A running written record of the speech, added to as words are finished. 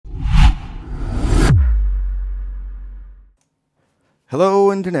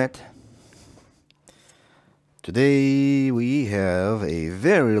Hello, Internet. Today we have a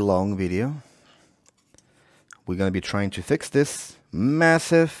very long video. We're going to be trying to fix this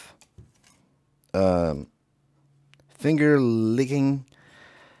massive finger licking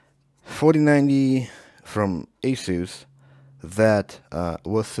 4090 from Asus that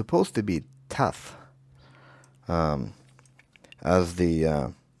was supposed to be tough, as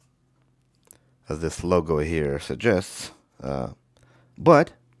this logo here suggests.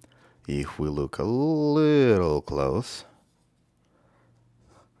 But if we look a little close,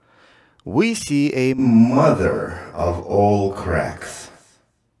 we see a mother of all cracks.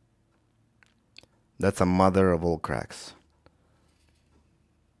 That's a mother of all cracks.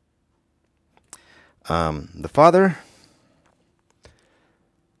 The father,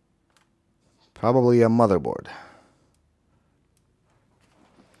 probably a motherboard.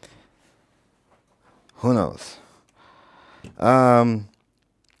 Who knows?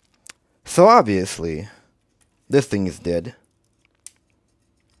 So obviously, this thing is dead.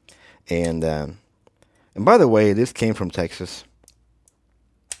 And by the way, this came from Texas.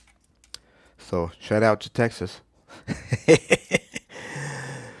 So shout out to Texas.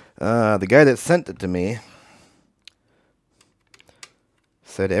 The guy that sent it to me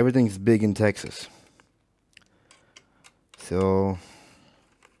said everything's big in Texas. So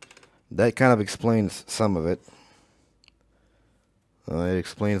that kind of explains some of it. It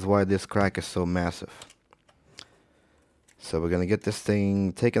explains why this crack is so massive. So we're gonna get this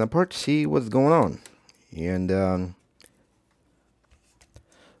thing taken apart to see what's going on. And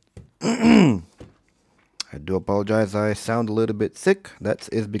I do apologize, I sound a little bit sick. That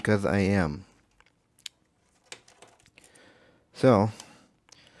is because I am. So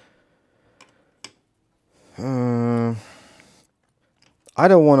I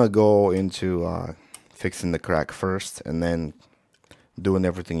don't want to go into fixing the crack first and then doing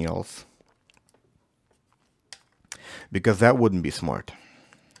everything else, because that wouldn't be smart.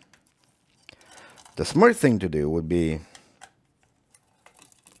 The smart thing to do would be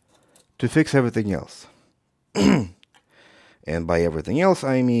to fix everything else. And by everything else,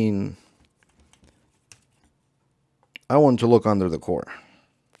 I mean I want to look under the core,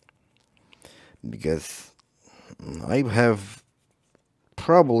 because I have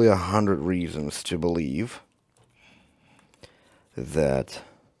probably 100 reasons to believe that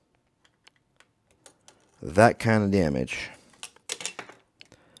kind of damage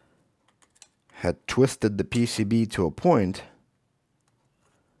had twisted the PCB to a point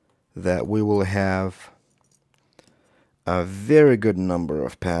that we will have a very good number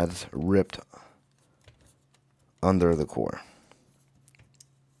of pads ripped under the core.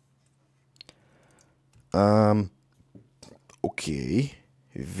 Okay,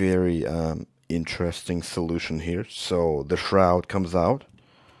 very interesting solution here. So the shroud comes out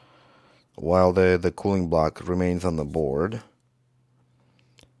while the cooling block remains on the board.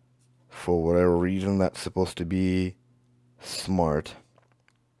 For whatever reason, that's supposed to be smart.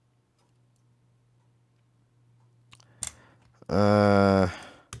 I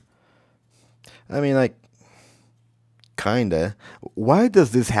mean, like, kinda. Why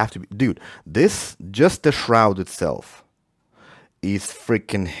does this have to be? Dude, this, just the shroud itself is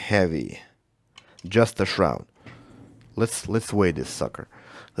freaking heavy. Just the shroud. Let's weigh this sucker.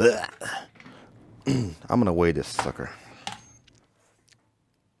 I'm gonna weigh this sucker.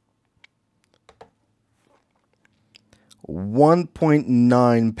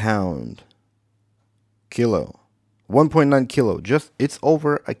 £1.9 kilo. 1.9 kilo. Just, it's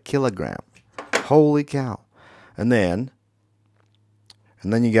over a kilogram. Holy cow. And then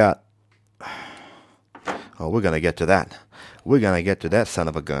you got, oh, we're gonna get to that. We're gonna get to that son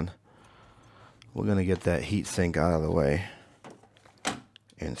of a gun. We're gonna get that heat sink out of the way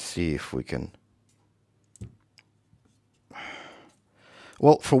and see if we can.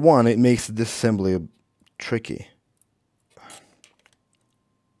 Well, for one, it makes this assembly tricky.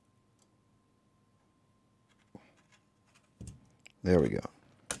 There we go.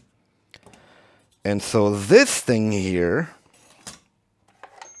 And so this thing here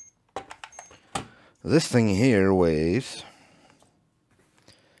weighs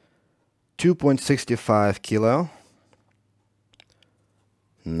 2.65 kilo.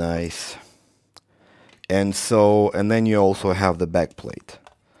 Nice. And then you also have the back plate.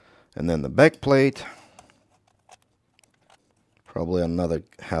 And then the back plate, probably another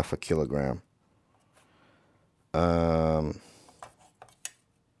half a kilogram.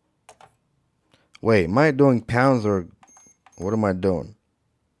 Wait, am I doing pounds or what am I doing?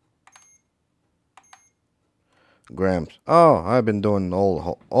 Grams. Oh, I've been doing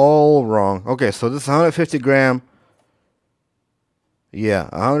all wrong. Okay, so this is 150 gram Yeah,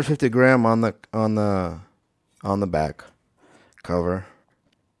 150 gram on the back cover.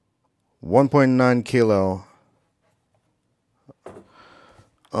 1.9 kilo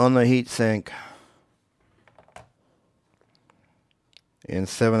on the heat sink. And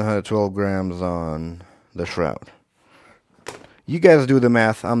 712 grams on the shroud. You guys do the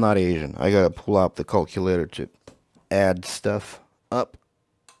math. I'm not Asian. I gotta pull out the calculator to add stuff up.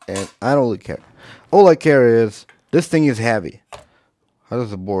 And I don't really care. All I care is this thing is heavy. How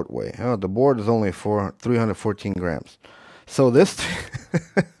does the board weigh? Oh, the board is only 314 grams. So this,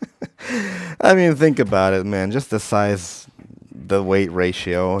 I mean, think about it, man. Just the size, the weight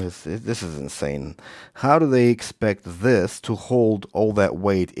ratio, this is insane. How do they expect this to hold all that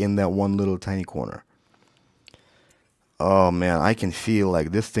weight in that one little tiny corner? Oh man, I can feel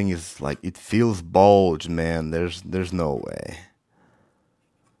like this thing is like, it feels bulged, man. There's no way.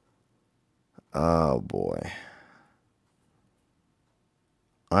 Oh boy.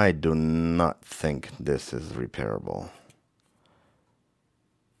 I do not think this is repairable.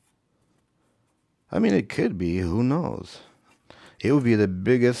 I mean, it could be, who knows? It would be the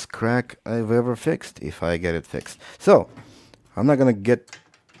biggest crack I've ever fixed if I get it fixed. So, I'm not gonna get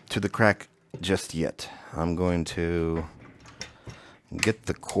to the crack just yet. I'm going to get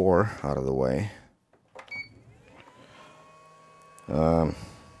the core out of the way.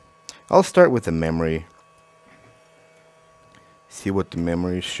 I'll start with the memory. See what the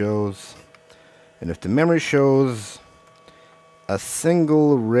memory shows. And if the memory shows a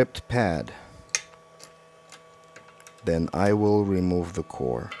single ripped pad, then I will remove the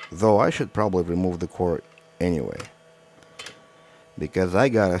core. Though I should probably remove the core anyway, because I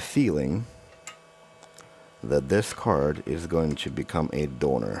got a feeling that this card is going to become a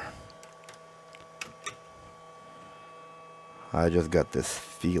donor. I just got this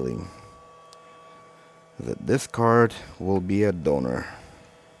feeling that this card will be a donor.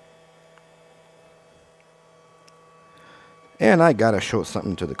 And I gotta show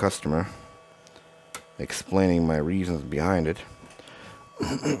something to the customer, explaining my reasons behind it,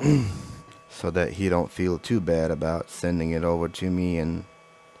 so that he don't feel too bad about sending it over to me and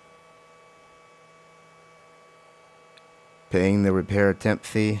paying the repair attempt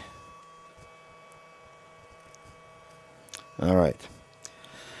fee. Alright.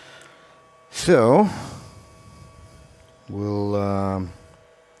 So, we'll,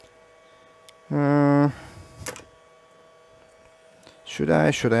 should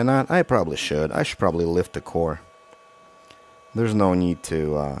I not? I probably should. I should probably lift the core. There's no need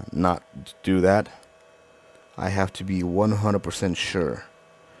to not do that. I have to be 100% sure.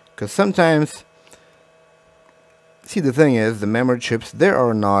 Because sometimes, see, the thing is, the memory chips, they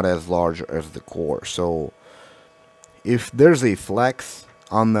are not as large as the core. So, if there's a flex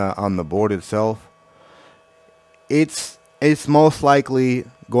on the board itself, it's most likely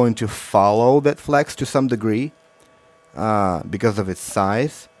going to follow that flex to some degree because of its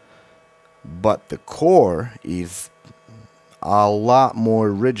size. But the core is a lot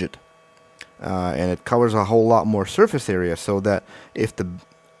more rigid, and it covers a whole lot more surface area, so that if the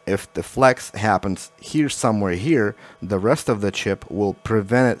flex happens here somewhere here, the rest of the chip will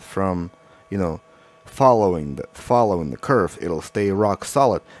prevent it from, you know, following the curve. It'll stay rock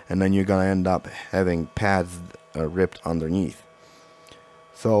solid, and then you're gonna end up having pads ripped underneath.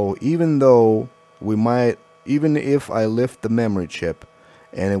 So even if I lift the memory chip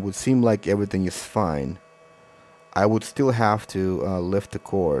and it would seem like everything is fine, I would still have to lift the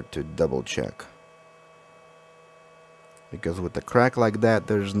core to double check, because with a crack like that,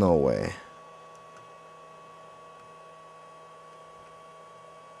 there's no way.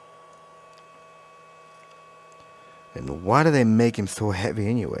 And why do they make him so heavy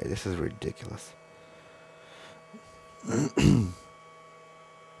anyway? This is ridiculous.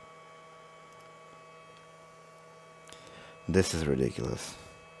 This is ridiculous.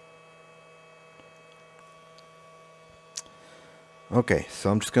 Okay,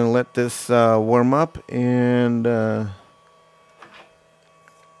 so I'm just gonna let this warm up, and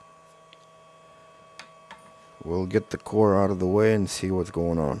we'll get the core out of the way and see what's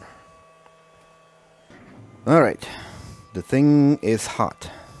going on. Alright, the thing is hot,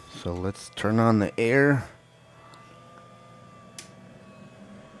 so let's turn on the air,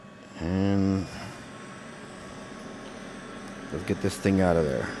 and let's get this thing out of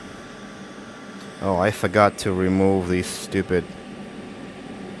there. Oh, I forgot to remove these stupid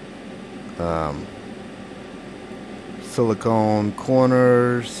silicone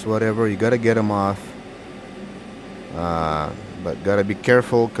corners, whatever. You gotta get them off, but gotta be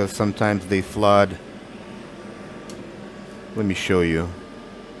careful, because sometimes they flood. Let me show you.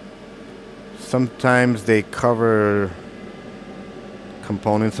 Sometimes they cover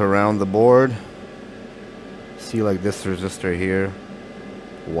components around the board. See, like this resistor here.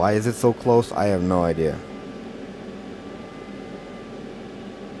 Why is it so close? I have no idea.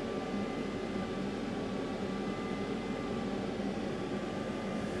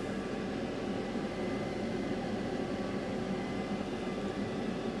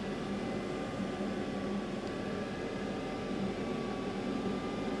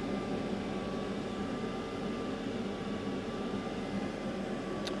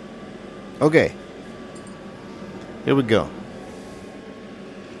 Okay, here we go.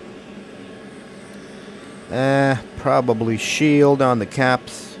 Probably shield on the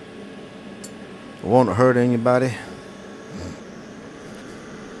caps. Won't hurt anybody.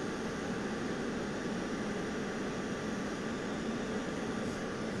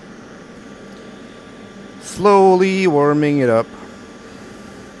 Slowly warming it up.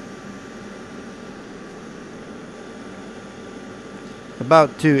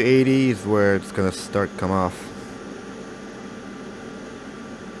 About 280 is where it's gonna start come off.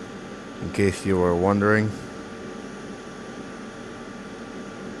 In case you were wondering.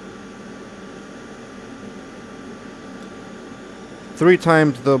 Three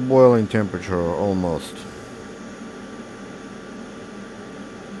times the boiling temperature, almost.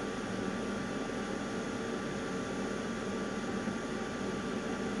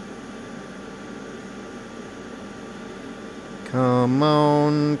 Come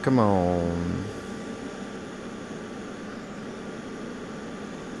on, come on.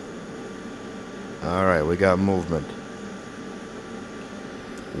 Alright, we got movement.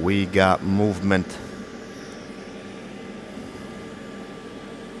 We got movement.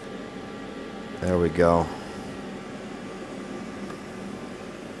 There we go.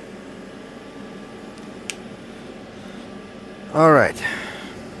 Alright.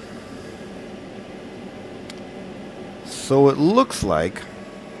 So it looks like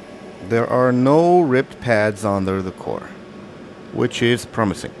there are no ripped pads under the core, which is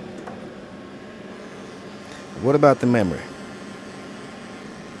promising. What about the memory?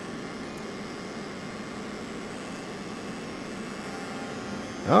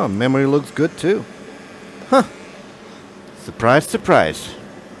 Oh, memory looks good too. Huh. Surprise, surprise.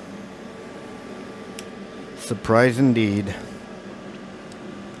 Surprise indeed.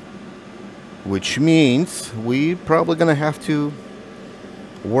 Which means we probably gonna have to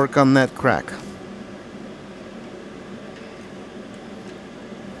work on that crack.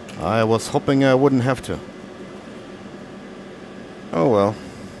 I was hoping I wouldn't have to. Oh well.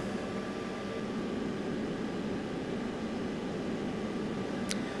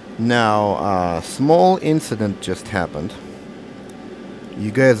 Now, a small incident just happened. You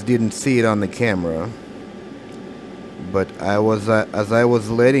guys didn't see it on the camera, but as I was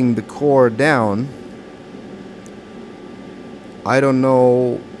letting the core down, I don't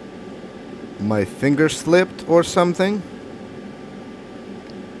know, my finger slipped or something.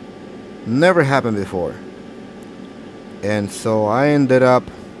 Never happened before. And so I ended up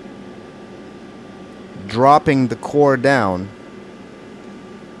dropping the core down,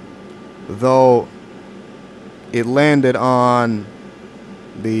 though it landed on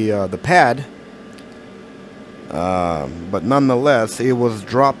the pad, but nonetheless it was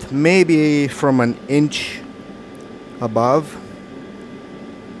dropped maybe from an inch above.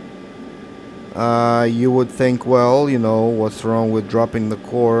 You would think, well, you know, what's wrong with dropping the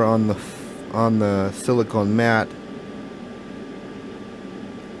core on the silicone mat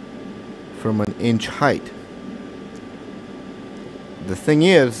from an inch height? The thing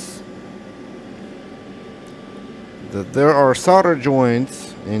is that there are solder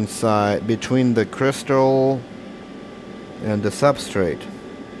joints inside between the crystal and the substrate,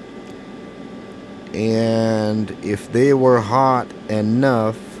 and if they were hot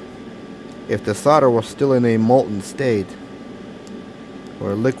enough, if the solder was still in a molten state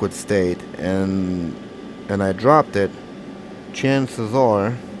or a liquid state, and I dropped it, chances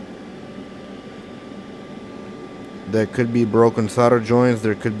are there could be broken solder joints,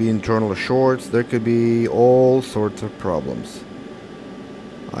 there could be internal shorts, there could be all sorts of problems.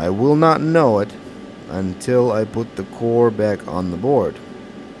 I will not know it until I put the core back on the board.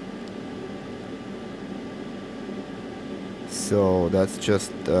 So that's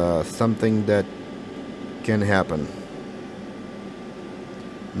just something that can happen.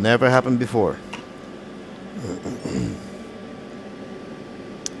 Never happened before.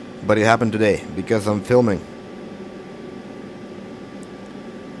 But it happened today because I'm filming.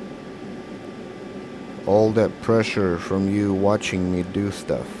 All that pressure from you watching me do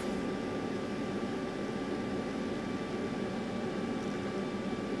stuff.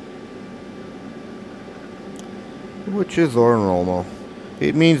 Which is all normal.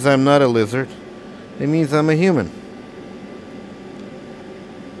 It means I'm not a lizard. It means I'm a human.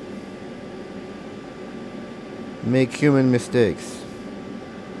 Make human mistakes.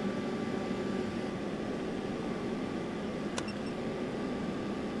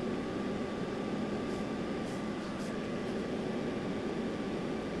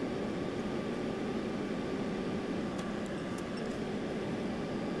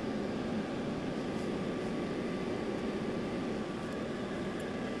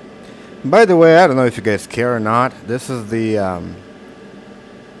 By the way, I don't know if you guys care or not. This is the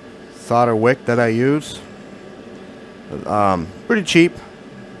solder wick that I use. Pretty cheap.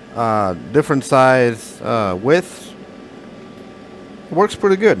 Different size widths. Works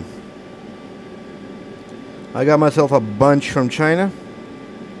pretty good. I got myself a bunch from China.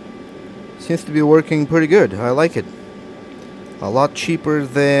 Seems to be working pretty good. I like it. A lot cheaper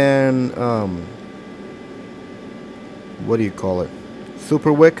than what do you call it?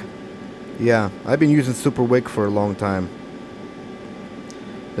 Super wick. Yeah, I've been using Super Wick for a long time.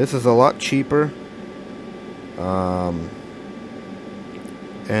 This is a lot cheaper. And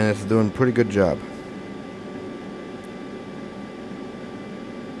it's doing a pretty good job.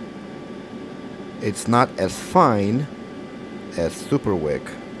 It's not as fine as Super Wick,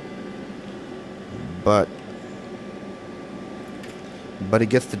 but it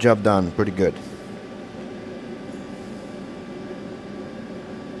gets the job done pretty good.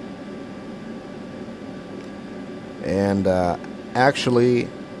 And actually,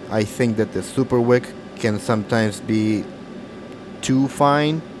 I think that the Super Wick can sometimes be too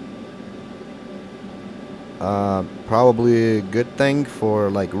fine. Probably a good thing for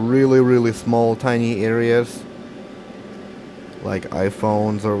like really small tiny areas like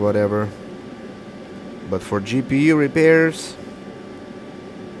iPhones or whatever. But for GPU repairs,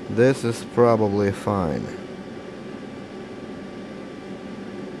 this is probably fine.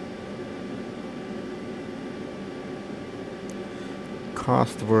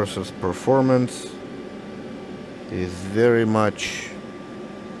 Cost versus performance is very much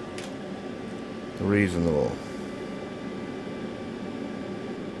reasonable.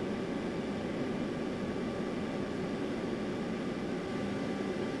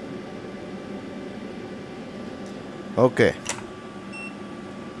 Okay.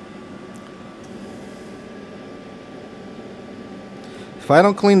 If I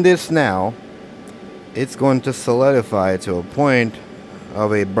don't clean this now, it's going to solidify to a point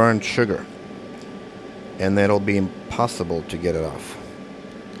of a burnt sugar, and it'll be impossible to get it off.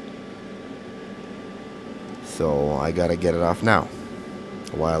 So I gotta get it off now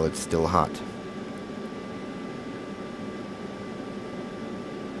while it's still hot.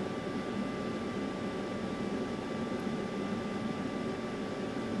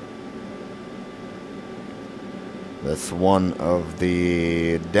 That's one of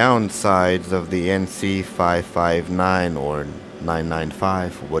the downsides of the NC559 or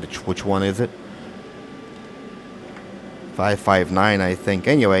 995. Which one is it? 559, I think.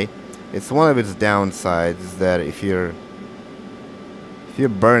 Anyway, it's one of its downsides that if you're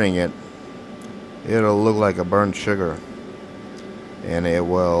burning it, it'll look like a burnt sugar, and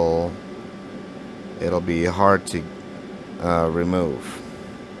it'll be hard to remove,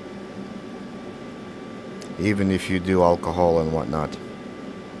 even if you do alcohol and whatnot.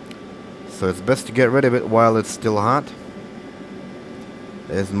 So it's best to get rid of it while it's still hot,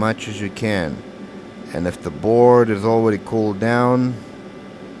 as much as you can. And if the board is already cooled down,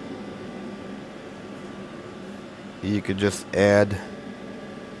 you could just add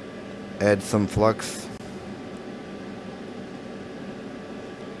some flux,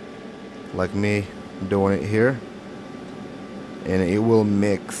 like me doing it here, and it will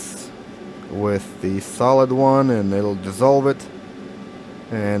mix with the solid one and it'll dissolve it,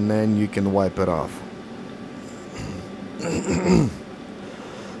 and then you can wipe it off.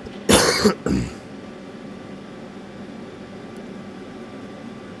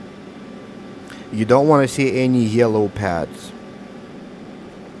 You don't want to see any yellow pads.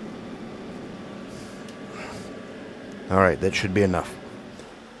 Alright, that should be enough.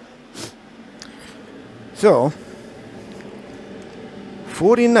 So,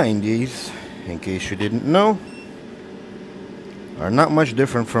 4090s, in case you didn't know, are not much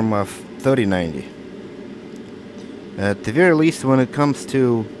different from a 3090. At the very least, when it comes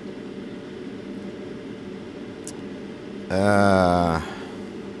to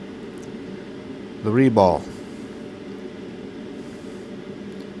the reball.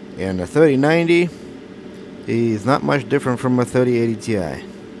 And a 3090 is not much different from a 3080 Ti.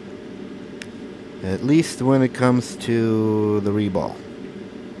 At least when it comes to the reball.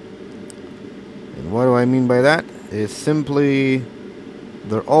 And what do I mean by that? Is simply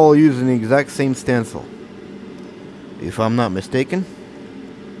they're all using the exact same stencil. If I'm not mistaken,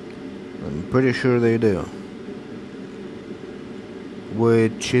 I'm pretty sure they do.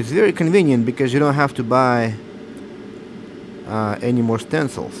 Which is very convenient because you don't have to buy any more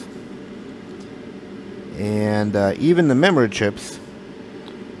stencils. And even the memory chips,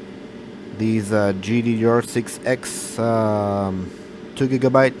 these GDDR6X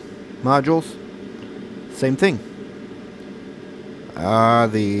 2GB modules, same thing.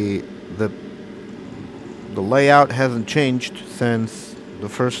 The layout hasn't changed since the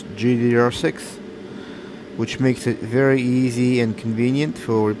first GDDR6, which makes it very easy and convenient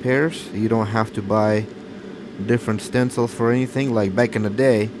for repairs. You don't have to buy different stencils for anything. Like back in the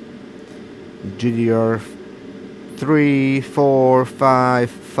day, GDDR 3, 4,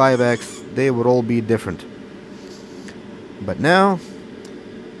 5, 5X, they would all be different. But now,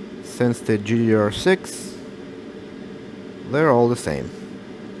 since the GDDR6, they're all the same.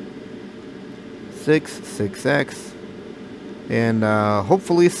 6, 6X, and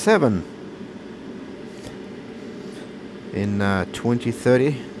hopefully 7 in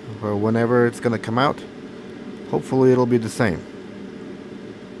 2030, or whenever it's gonna come out. Hopefully it'll be the same.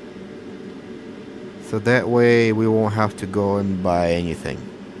 So that way we won't have to go and buy anything.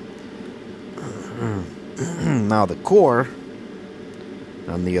 Now the core,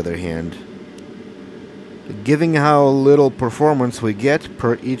 on the other hand, given how little performance we get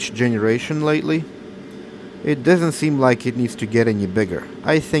per each generation lately, it doesn't seem like it needs to get any bigger.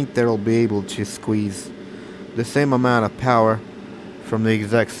 I think they'll be able to squeeze the same amount of power from the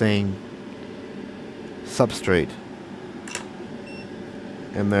exact same substrate.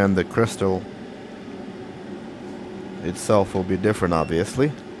 And then the crystal itself will be different,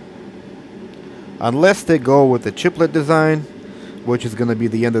 obviously. Unless they go with the chiplet design, which is going to be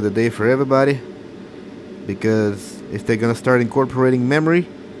the end of the day for everybody. Because if they're going to start incorporating memory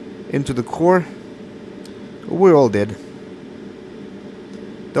into the core, we're all dead.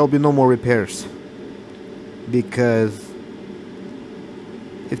 There'll be no more repairs. Because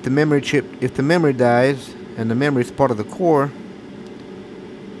if the memory dies and the memory is part of the core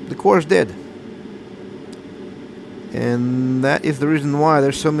is dead. And that is the reason why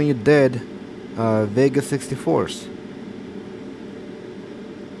there's so many dead Vega 64s.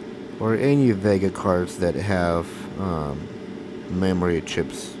 Or any Vega cards that have memory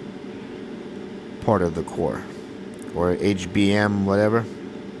chips part of the core. Or HBM, whatever.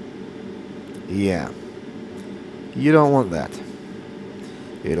 Yeah. You don't want that.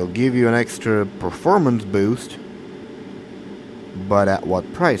 It'll give you an extra performance boost. But at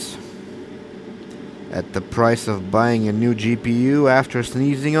what price? At the price of buying a new GPU after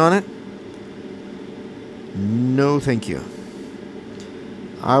sneezing on it? No, thank you.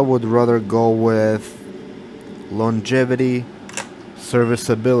 I would rather go with longevity,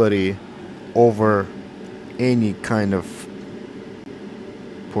 serviceability over any kind of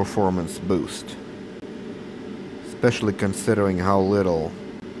performance boost. Especially considering how little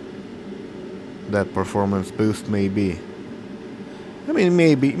that performance boost may be. I mean,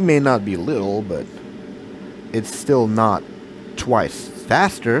 it may not be little, but it's still not twice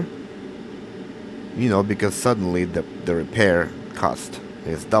faster. You know, because suddenly the repair cost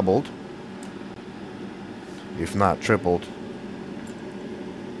is doubled, if not tripled.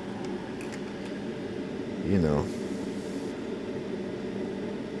 You know,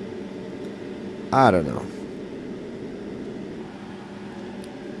 I don't know.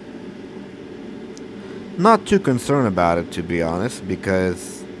 Not too concerned about it, to be honest,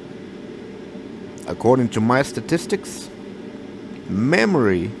 because according to my statistics,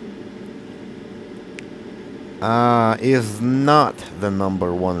 memory is not the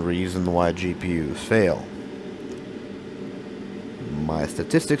 #1 reason why GPUs fail. My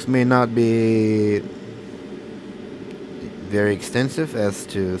statistics may not be very extensive as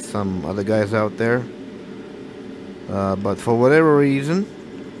to some other guys out there, but for whatever reason,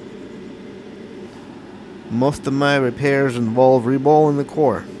 most of my repairs involve reballing the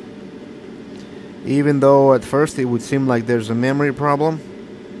core. Even though at first it would seem like there's a memory problem.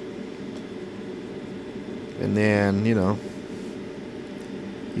 And then, you know,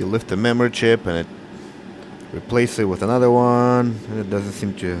 you lift the memory chip and replace it with another one, and it doesn't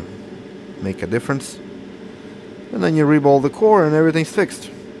seem to make a difference. And then you reball the core and everything's fixed.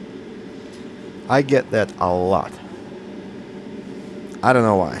 I get that a lot. I don't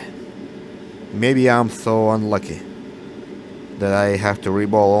know why. Maybe I'm so unlucky that I have to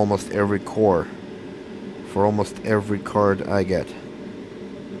reball almost every core for almost every card I get.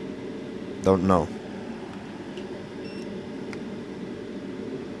 Don't know.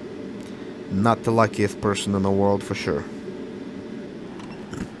 Not the luckiest person in the world for sure.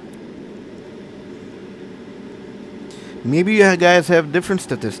 Maybe you guys have different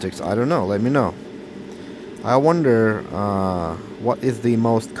statistics. I don't know. Let me know. I wonder what is the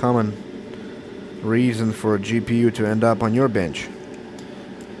most common reason for a GPU to end up on your bench.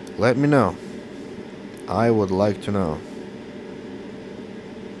 Let me know. I would like to know.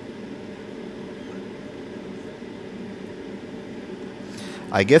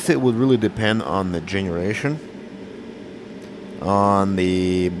 I guess it would really depend on the generation, on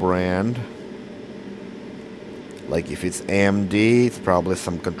the brand. Like if it's AMD, it's probably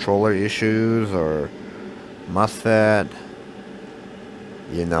some controller issues or MOSFET,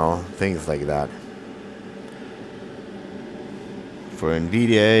 you know, things like that. For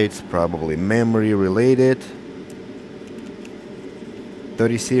NVIDIA, it's probably memory related.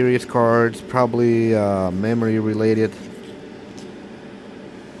 30 series cards, probably memory related.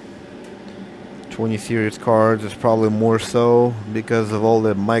 20 series cards is probably more so because of all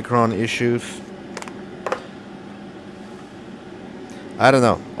the Micron issues. I don't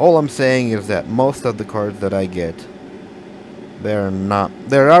know. All I'm saying is that most of the cards that I get, they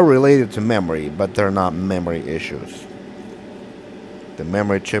are related to memory, but they're not memory issues. The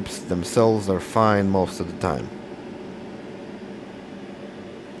memory chips themselves are fine most of the time.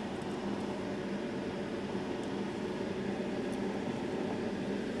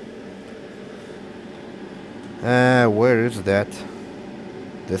 Where is that?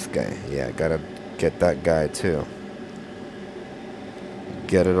 This guy. Yeah, gotta get that guy too.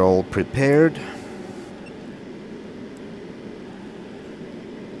 Get it all prepared.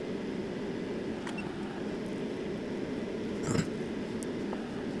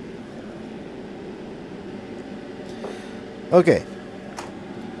 Okay.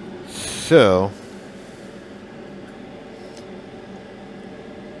 So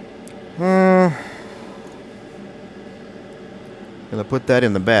gonna put that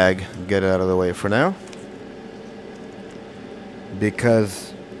in the bag and get it out of the way for now.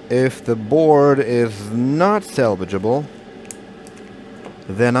 Because if the board is not salvageable,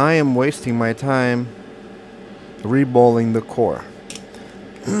 then I am wasting my time reballing the core.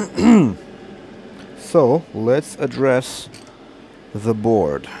 So let's address the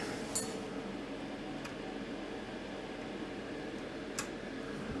board.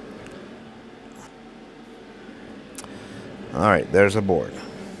 Alright, there's a board.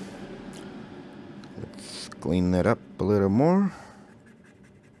 Let's clean that up a little more.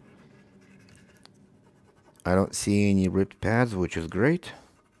 I don't see any ripped pads, which is great.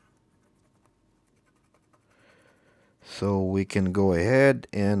 So we can go ahead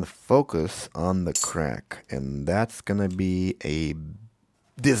and focus on the crack. And that's gonna be a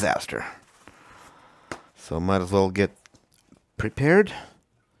disaster. So might as well get prepared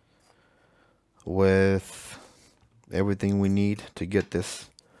with everything we need to get this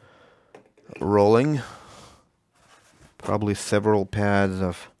rolling. Probably several pads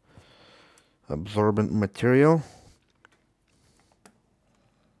of absorbent material.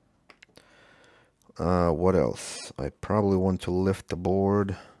 What else? I probably want to lift the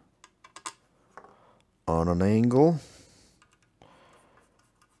board on an angle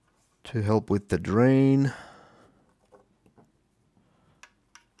to help with the drain.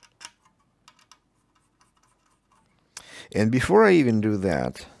 And before I even do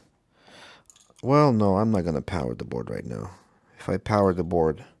that, well, no, I'm not going to power the board right now. If I power the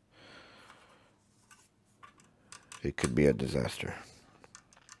board, it could be a disaster.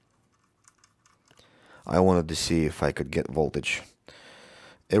 I wanted to see if I could get voltage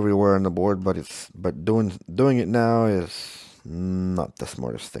everywhere on the board, but doing it now is not the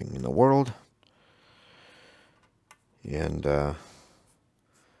smartest thing in the world. And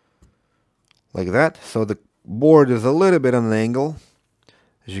like that. So the board is a little bit on an angle,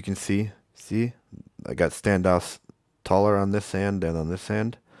 as you can see. See, I got standoffs taller on this end than on this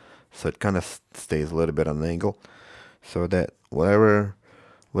end, so it kind of stays a little bit on an angle, so that whatever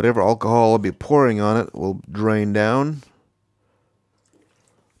alcohol will be pouring on it will drain down.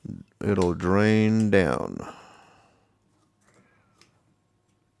 It'll drain down.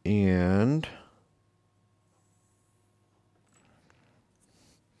 And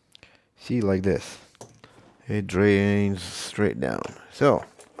see, like this. It drains straight down. So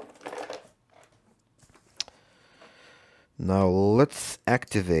now let's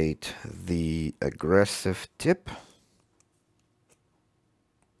activate the aggressive tip.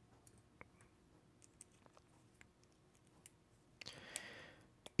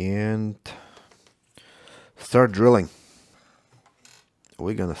 And start drilling.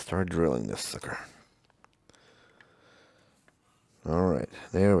 We're gonna start drilling this sucker. Alright,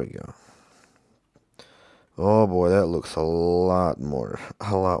 there we go. Oh boy, that looks a lot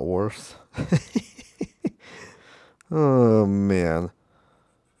worse. Oh man.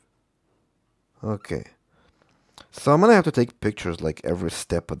 Okay. So I'm gonna have to take pictures like every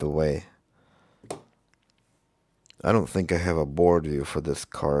step of the way. I don't think I have a board view for this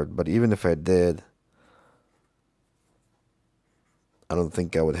card, but even if I did, I don't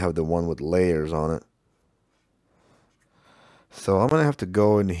think I would have the one with layers on it. So I'm gonna have to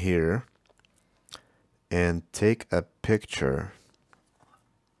go in here and take a picture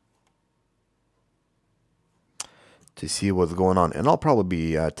to see what's going on. And I'll probably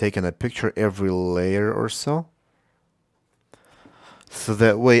be taking a picture every layer or so. So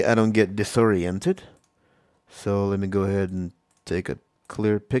that way I don't get disoriented. So let me go ahead and take a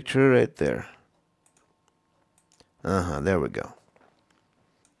clear picture right there. There we go.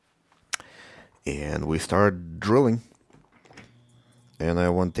 And we start drilling. And I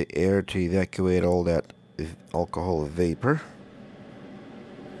want the air to evacuate all that alcohol vapor.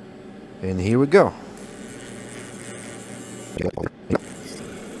 And here we go.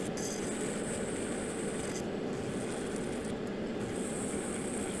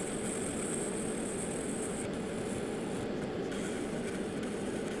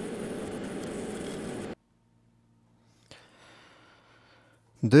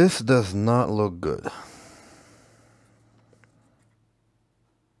 This does not look good.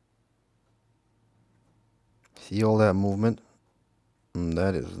 See all that movement?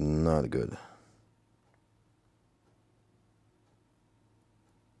 That is not good.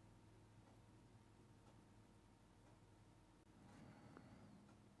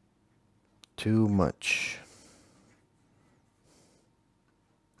 Too much.